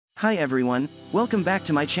Hi everyone, welcome back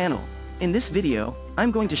to my channel. In this video,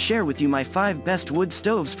 I'm going to share with you my 5 best wood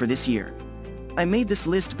stoves for this year. I made this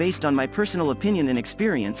list based on my personal opinion and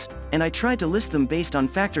experience, and I tried to list them based on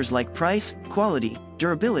factors like price, quality,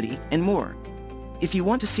 durability, and more. If you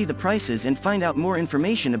want to see the prices and find out more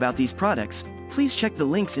information about these products, please check the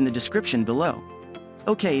links in the description below.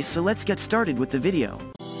 Okay, so let's get started with the video.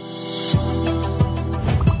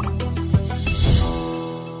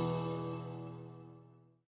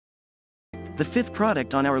 The 5th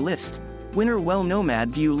product on our list, YILI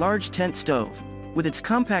Nomad View Large Tent Stove. With its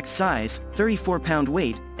compact size, 34-pound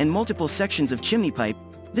weight, and multiple sections of chimney pipe,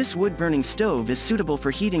 this wood-burning stove is suitable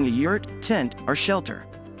for heating a yurt, tent, or shelter.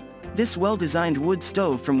 This well-designed wood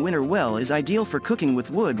stove from YILI is ideal for cooking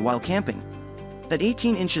with wood while camping. At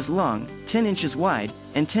 18 inches long, 10 inches wide,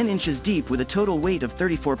 and 10 inches deep with a total weight of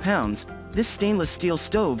 34 pounds, this stainless steel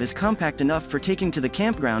stove is compact enough for taking to the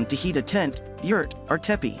campground to heat a tent, yurt, or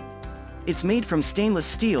teepee. It's made from stainless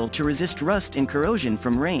steel to resist rust and corrosion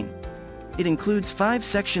from rain. It includes 5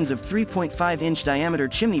 sections of 3.5-inch diameter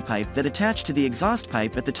chimney pipe that attach to the exhaust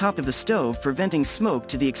pipe at the top of the stove for venting smoke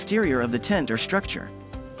to the exterior of the tent or structure.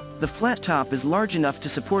 The flat top is large enough to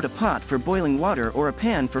support a pot for boiling water or a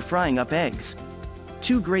pan for frying up eggs.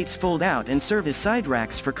 2 grates fold out and serve as side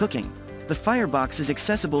racks for cooking. The firebox is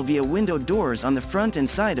accessible via window doors on the front and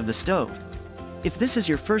side of the stove. If this is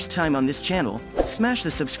your first time on this channel, smash the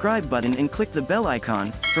subscribe button and click the bell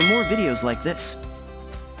icon for more videos like this.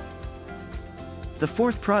 The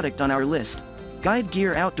 4th product on our list, Guide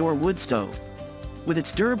Gear Outdoor Wood Stove. With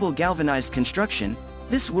its durable galvanized construction,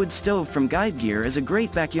 this wood stove from Guide Gear is a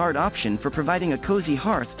great backyard option for providing a cozy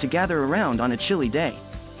hearth to gather around on a chilly day.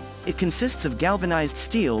 It consists of galvanized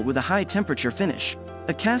steel with a high temperature finish.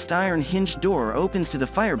 A cast iron hinged door opens to the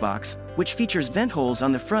firebox, which features vent holes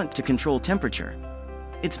on the front to control temperature.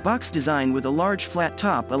 Its box design with a large flat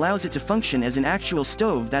top allows it to function as an actual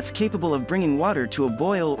stove that's capable of bringing water to a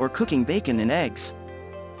boil or cooking bacon and eggs.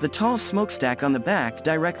 The tall smokestack on the back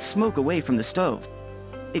directs smoke away from the stove.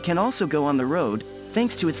 It can also go on the road,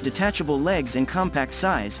 thanks to its detachable legs and compact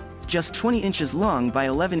size, just 20 inches long by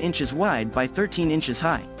 11 inches wide by 13 inches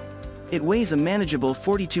high. It weighs a manageable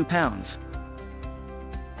 42 pounds.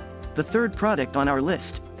 The 3rd product on our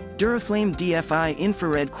list, Duraflame DFI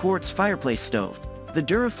Infrared Quartz Fireplace Stove. The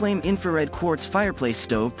Duraflame Infrared Quartz Fireplace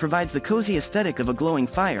Stove provides the cozy aesthetic of a glowing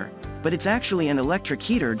fire, but it's actually an electric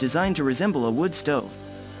heater designed to resemble a wood stove.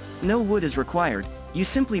 No wood is required, you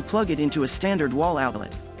simply plug it into a standard wall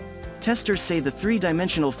outlet. Testers say the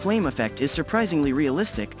 3-dimensional flame effect is surprisingly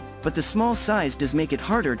realistic, but the small size does make it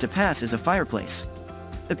harder to pass as a fireplace.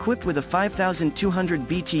 Equipped with a 5,200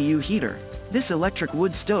 BTU heater, this electric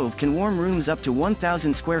wood stove can warm rooms up to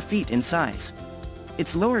 1,000 square feet in size.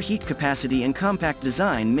 Its lower heat capacity and compact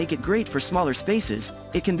design make it great for smaller spaces.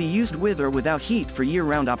 It can be used with or without heat for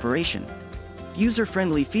year-round operation.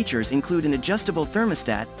 User-friendly features include an adjustable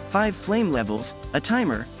thermostat, 5 flame levels, a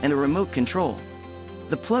timer, and a remote control.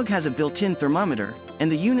 The plug has a built-in thermometer,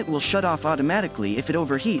 and the unit will shut off automatically if it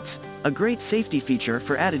overheats, a great safety feature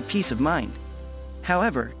for added peace of mind.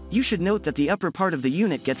 However, you should note that the upper part of the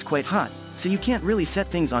unit gets quite hot, so you can't really set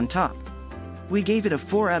things on top. We gave it a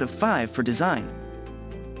 4 out of 5 for design.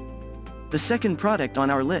 The 2nd product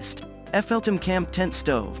on our list, Fltom Camp Tent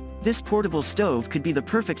Stove. This portable stove could be the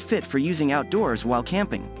perfect fit for using outdoors while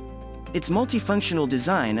camping. Its multifunctional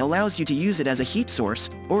design allows you to use it as a heat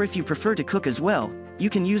source, or if you prefer to cook as well, you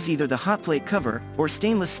can use either the hot plate cover or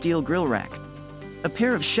stainless steel grill rack. A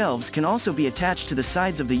pair of shelves can also be attached to the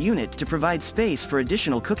sides of the unit to provide space for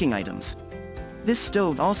additional cooking items. This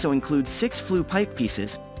stove also includes 6 flue pipe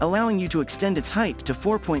pieces, allowing you to extend its height to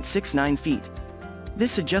 4.69 feet.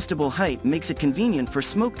 This adjustable height makes it convenient for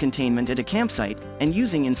smoke containment at a campsite and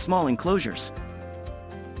using in small enclosures.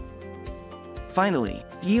 Finally,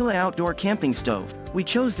 YILI Outdoor Camping Stove. We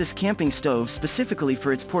chose this camping stove specifically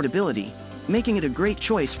for its portability, making it a great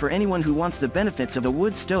choice for anyone who wants the benefits of a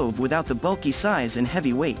wood stove without the bulky size and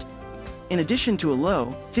heavy weight. In addition to a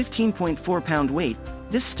low, 15.4-pound weight,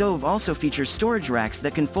 this stove also features storage racks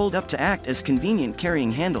that can fold up to act as convenient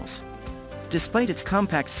carrying handles. Despite its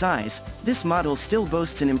compact size, this model still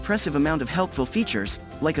boasts an impressive amount of helpful features,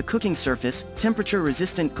 like a cooking surface,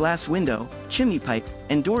 temperature-resistant glass window, chimney pipe,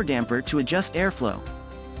 and door damper to adjust airflow.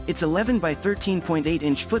 Its 11 by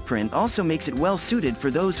 13.8-inch footprint also makes it well suited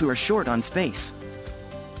for those who are short on space.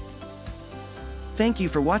 Thank you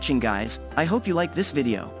for watching, guys. I hope you liked this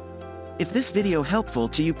video. If this video helpful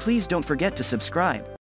to you, please don't forget to subscribe.